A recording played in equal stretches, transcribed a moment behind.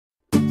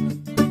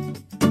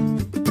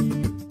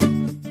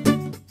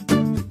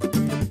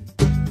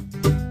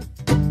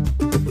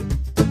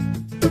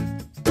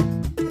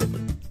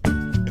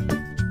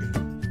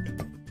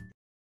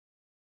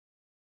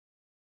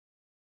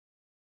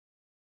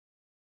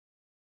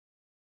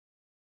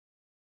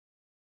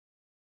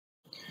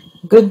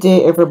Good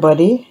day,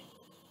 everybody.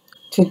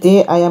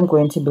 Today I am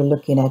going to be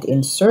looking at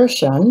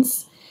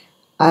insertions.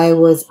 I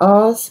was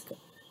asked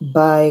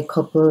by a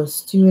couple of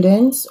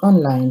students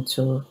online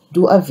to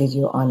do a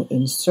video on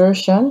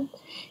insertion.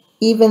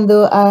 Even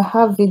though I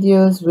have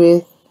videos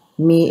with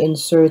me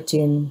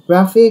inserting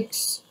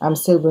graphics, I'm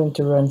still going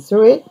to run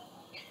through it.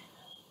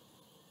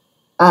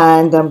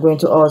 And I'm going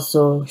to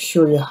also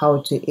show you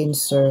how to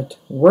insert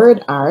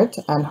word art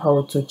and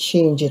how to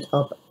change it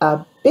up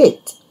a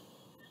bit.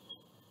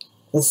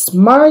 The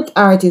smart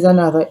art is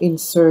another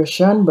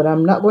insertion, but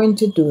I'm not going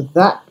to do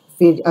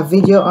a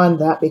video on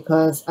that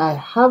because I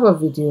have a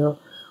video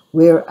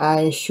where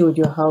I showed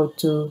you how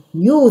to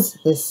use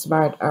the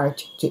smart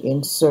art to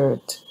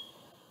insert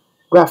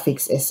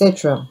graphics,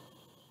 etc.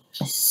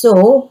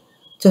 So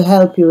to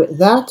help you with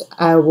that,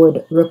 I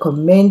would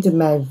recommend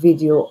my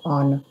video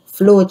on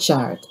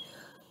flowchart.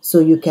 So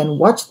you can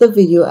watch the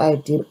video I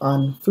did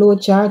on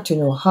flowchart to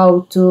know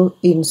how to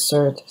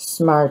insert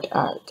smart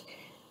art.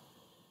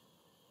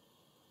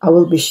 I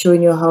will be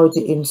showing you how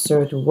to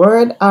insert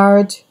word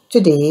art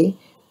today,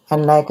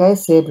 and like I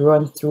said,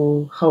 run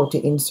through how to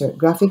insert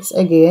graphics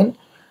again.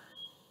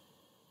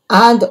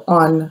 And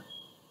on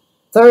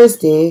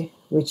Thursday,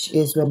 which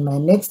is when my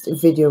next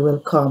video will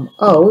come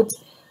out,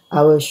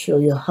 I will show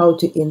you how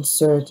to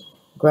insert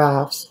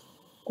graphs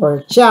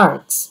or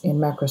charts in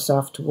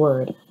Microsoft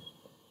Word.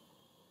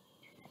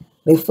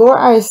 Before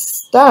I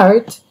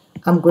start,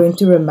 I'm going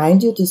to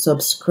remind you to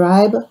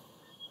subscribe,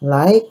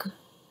 like,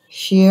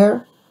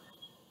 share,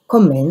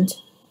 comment,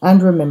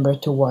 and remember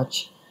to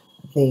watch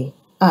the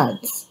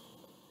ads.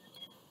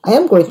 I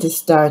am going to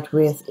start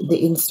with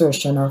the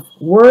insertion of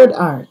word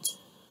art.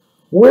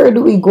 Where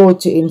do we go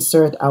to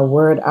insert a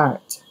word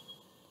art?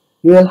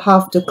 You will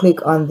have to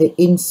click on the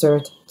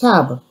Insert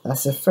tab.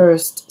 That's the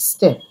first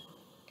step.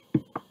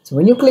 So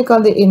when you click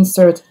on the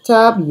Insert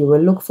tab, you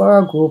will look for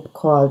a group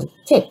called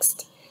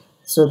Text.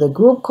 So the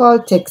group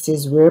called Text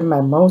is where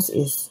my mouse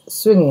is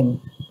swinging,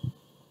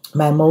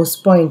 my mouse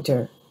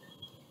pointer.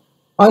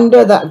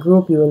 Under that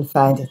group, you will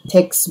find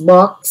text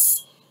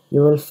box, you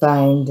will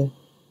find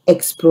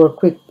explore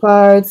quick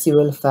parts, you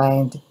will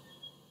find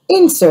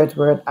insert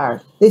word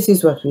art. This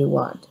is what we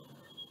want.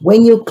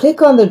 When you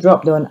click on the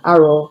drop down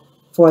arrow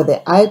for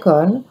the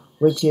icon,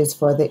 which is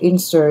for the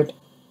insert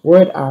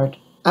word art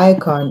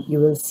icon, you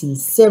will see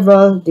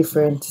several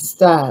different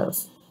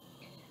styles.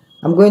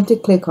 I'm going to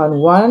click on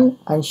one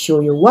and show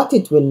you what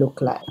it will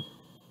look like.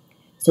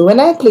 So when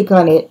I click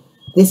on it,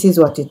 this is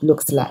what it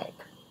looks like.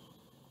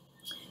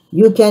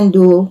 You can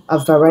do a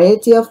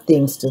variety of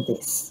things to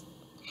this.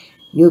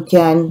 You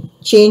can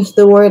change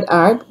the word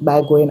art by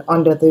going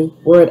under the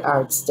word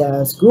art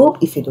styles group.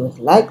 If you don't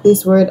like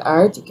this word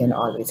art, you can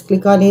always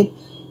click on it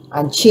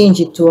and change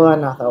it to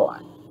another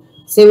one.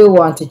 Say we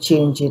want to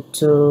change it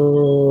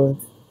to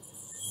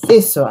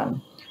this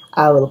one.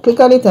 I will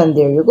click on it and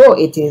there you go.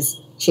 It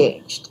is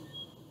changed.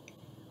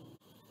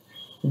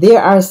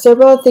 There are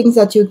several things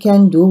that you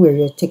can do where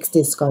your text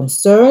is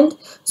concerned.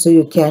 So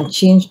you can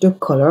change the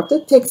color of the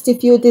text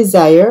if you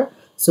desire.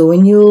 So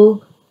when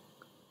you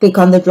click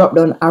on the drop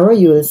down arrow,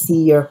 you will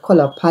see your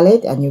color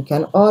palette and you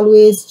can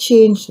always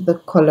change the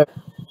color,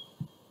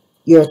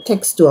 your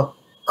text to a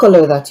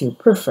color that you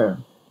prefer.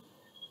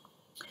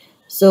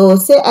 So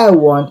say I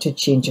want to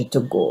change it to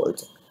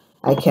gold.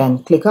 I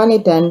can click on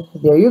it and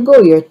there you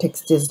go. Your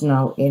text is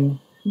now in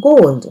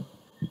gold.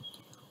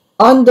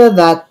 Under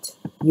that,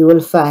 you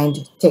will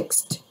find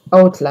text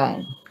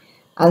outline,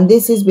 and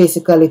this is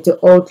basically to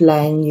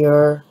outline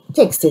your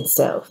text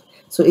itself.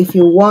 So if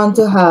you want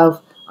to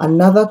have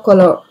another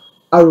color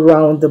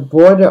around the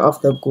border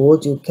of the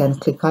gold, you can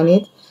click on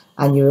it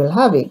and you will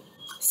have it.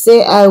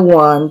 Say I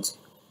want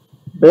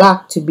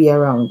black to be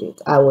around it.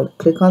 I would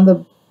click on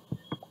the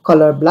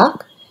color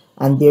black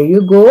and there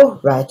you go.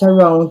 Right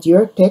around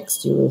your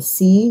text you will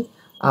see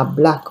a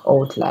black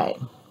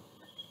outline.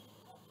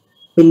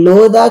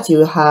 Below that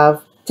you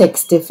have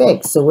text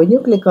effects. So when you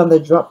click on the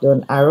drop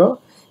down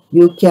arrow,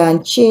 you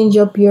can change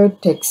up your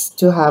text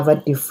to have a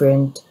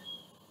different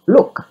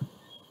look.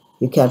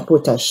 You can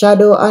put a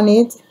shadow on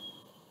it.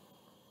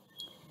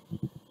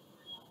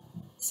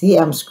 See,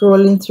 I'm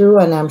scrolling through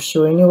and I'm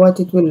showing you what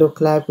it will look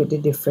like with the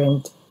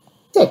different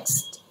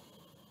text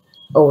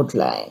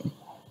outline.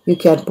 You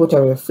can put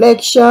a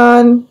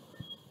reflection.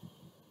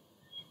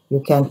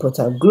 You can put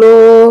a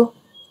glow.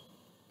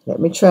 Let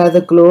me try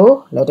the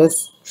glow. Let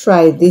us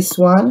try this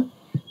one.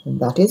 And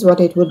that is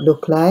what it would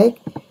look like.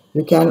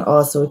 You can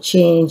also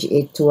change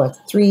it to a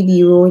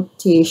 3D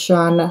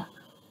rotation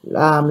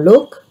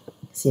look.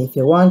 See, if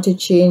you want to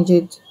change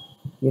it,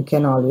 you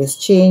can always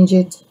change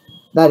it.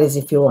 That is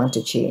if you want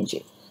to change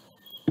it.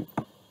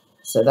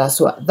 So that's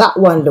what that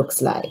one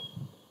looks like.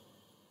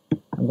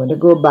 I'm going to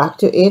go back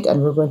to it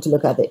and we're going to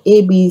look at the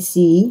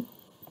ABC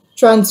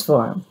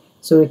transform.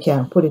 So we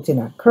can put it in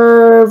a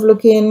curve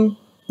looking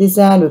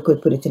design. We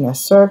could put it in a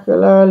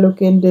circular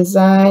looking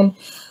design.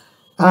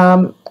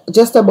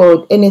 Just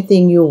about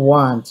anything you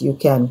want, you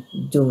can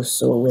do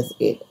so with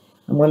it.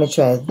 I'm going to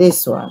try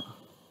this one.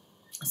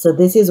 So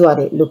this is what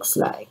it looks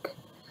like.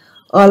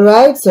 All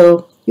right,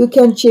 so You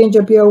can change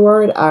up your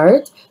word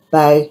art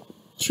by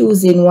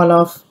choosing one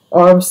of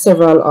or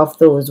several of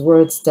those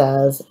word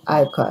styles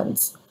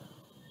icons.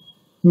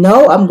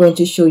 Now I'm going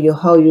to show you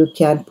how you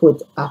can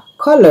put a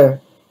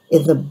color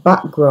in the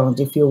background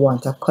if you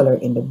want a color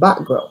in the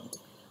background.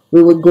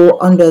 We would go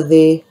under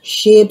the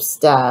shape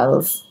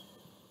styles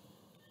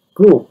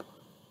group.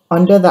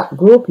 Under that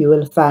group, you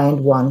will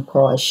find one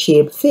called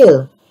shape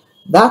fill.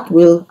 That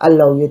will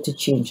allow you to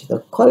change the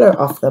color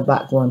of the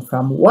background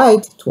from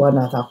white to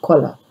another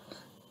color.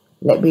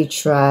 Let me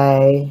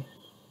try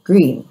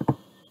green.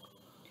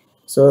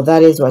 So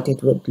that is what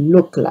it would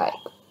look like.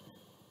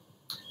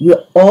 You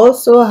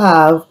also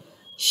have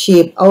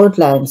shape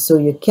outline, so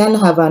you can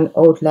have an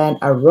outline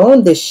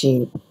around the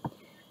shape.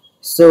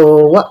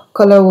 So what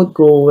color would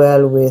go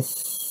well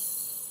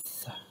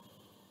with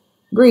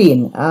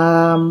green?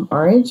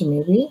 Orange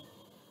maybe.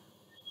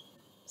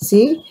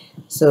 See?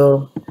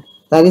 So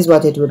that is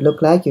what it would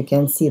look like. You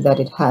can see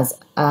that it has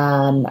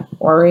an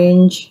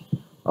orange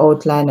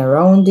outline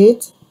around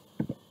it.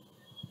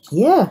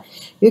 Yeah,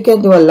 you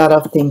can do a lot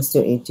of things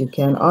to it. You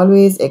can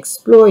always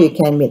explore. You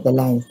can make the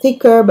line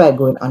thicker by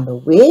going under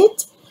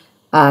weight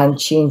and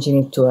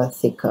changing it to a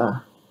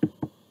thicker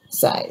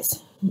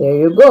size. There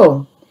you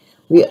go.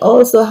 We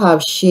also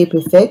have shape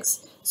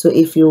effects. So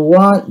if you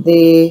want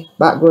the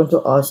background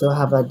to also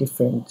have a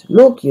different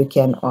look, you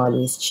can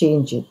always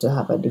change it to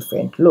have a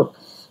different look.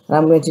 And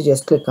I'm going to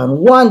just click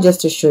on one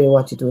just to show you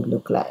what it would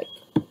look like.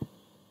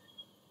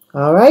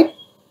 All right.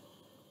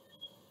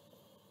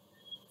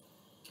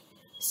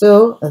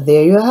 So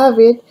there you have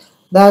it.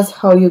 That's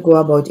how you go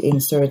about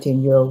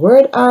inserting your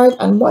word art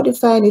and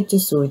modifying it to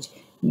suit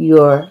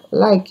your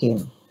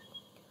liking.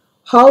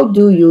 How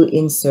do you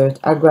insert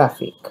a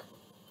graphic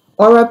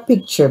or a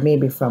picture,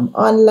 maybe from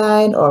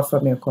online or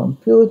from your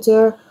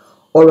computer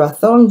or a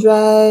thumb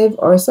drive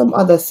or some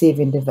other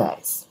saving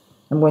device?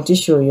 I'm going to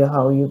show you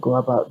how you go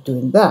about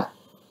doing that.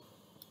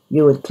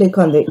 You would click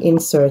on the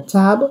Insert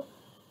tab,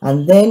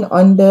 and then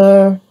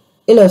under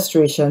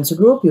Illustrations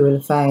group, you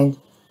will find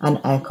an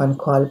icon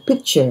called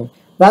Picture.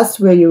 That's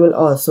where you will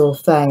also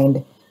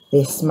find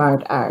the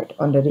Smart Art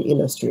under the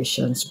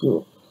Illustrations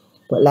group.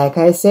 But like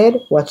I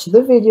said, watch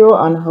the video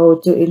on how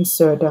to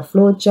insert a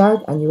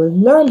flowchart, and you will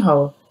learn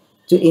how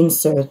to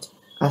insert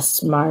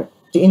smart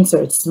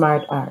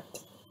art.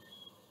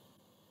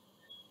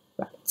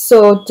 Right.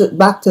 So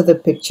back to the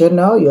picture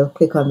now, you'll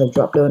click on the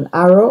drop down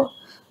arrow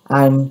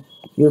and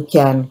you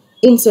can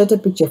insert a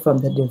picture from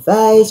the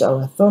device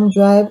or a thumb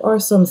drive or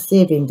some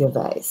saving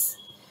device.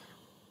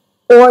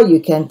 Or you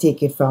can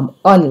take it from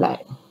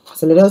online.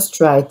 So let us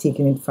try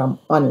taking it from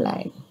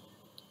online.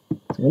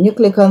 So when you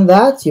click on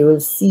that, you will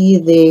see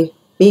the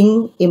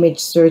Bing image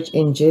search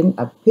engine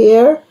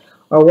appear,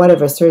 or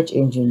whatever search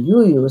engine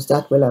you use,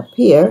 that will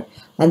appear.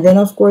 And then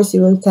of course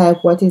you will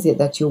type what is it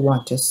that you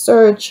want to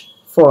search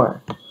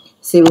for.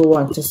 Say we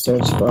want to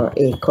search for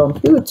a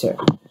computer.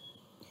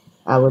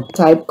 I would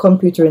type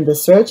computer in the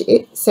search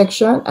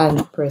section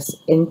and press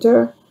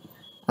enter,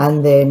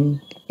 and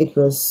then it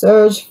will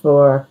search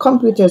for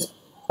computers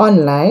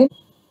online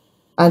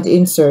and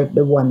insert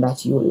the one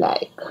that you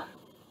like.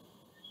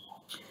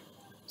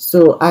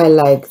 So I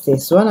like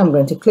this one. I'm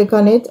going to click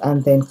on it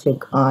and then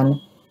click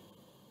on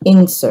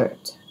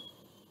insert.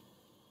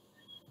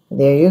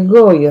 There you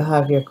go. You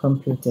have your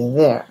computer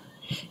there.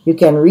 You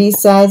can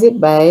resize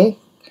it by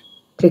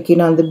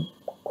clicking on the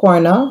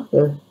corner,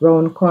 the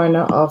round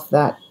corner of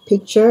that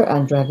picture,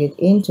 and drag it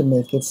in to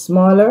make it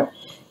smaller.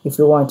 If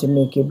you want to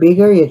make it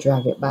bigger, you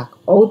drag it back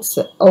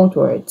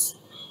outwards.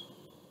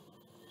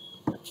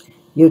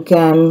 You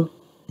can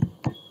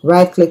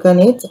right click on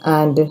it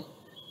and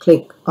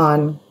click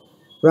on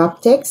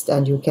wrap text,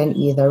 and you can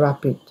either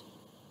wrap it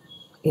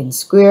in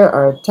square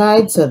or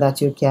tight so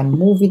that you can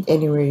move it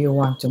anywhere you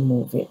want to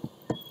move it.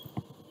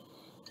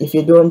 If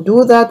you don't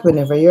do that,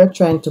 whenever you're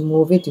trying to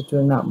move it, it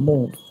will not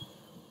move.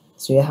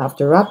 So you have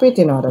to wrap it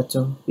in order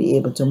to be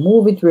able to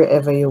move it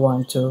wherever you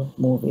want to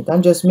move it.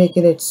 I'm just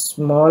making it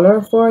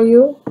smaller for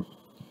you.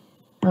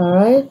 All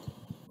right.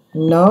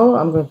 Now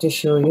I'm going to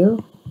show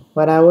you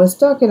what I was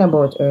talking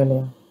about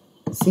earlier.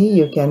 See,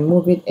 you can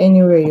move it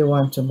anywhere you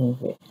want to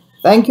move it.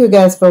 Thank you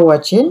guys for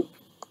watching.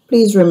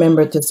 Please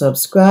remember to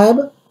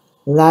subscribe,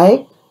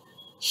 like,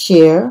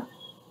 share,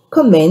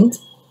 comment,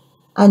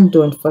 and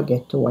don't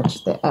forget to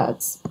watch the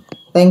ads.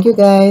 Thank you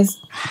guys.